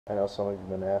I know some of you have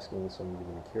been asking, some of you have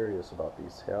been curious about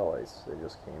these taillights. They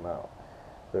just came out.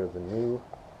 They're the new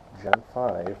Gen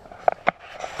 5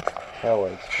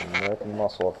 taillights from American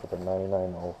Muscle for the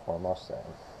 9904 Mustang.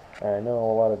 And I know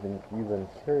a lot of you've been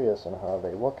curious on how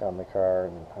they look on the car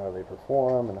and how they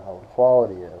perform and how the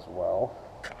quality is. Well,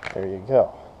 there you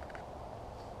go.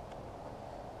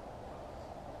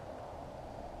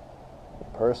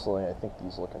 Personally, I think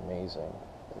these look amazing.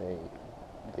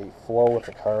 They flow with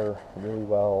the car really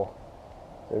well.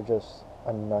 They're just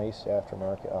a nice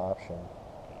aftermarket option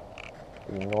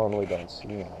that you normally don't see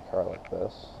in a car like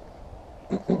this.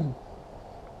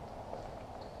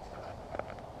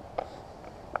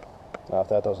 Now, if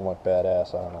that doesn't look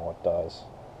badass, I don't know what does.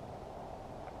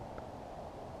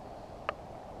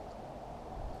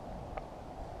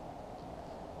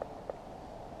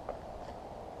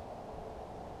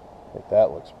 Like,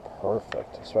 that looks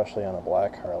perfect, especially on a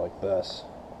black car like this.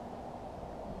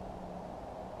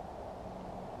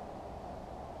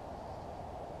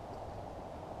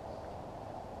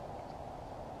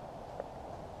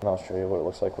 And I'll show you what it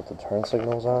looks like with the turn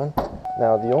signals on.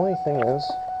 Now, the only thing is,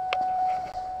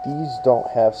 these don't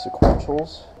have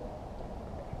sequentials.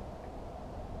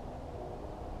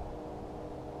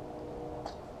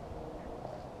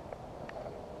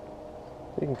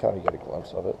 You can kind of get a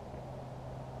glimpse of it.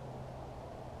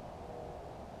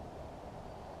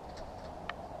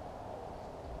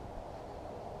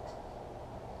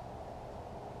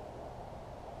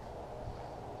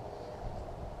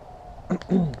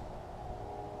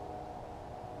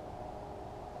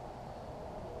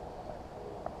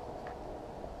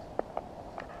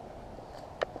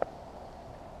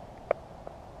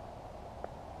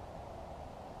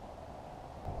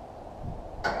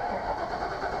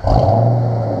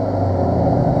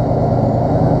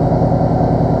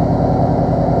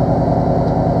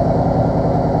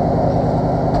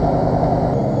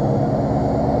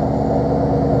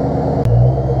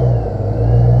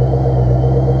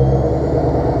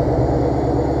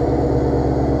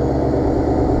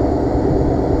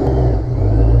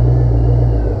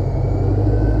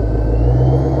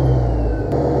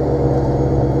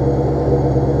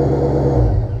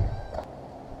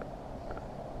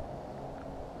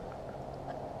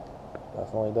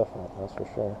 Definitely different, that's for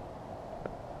sure.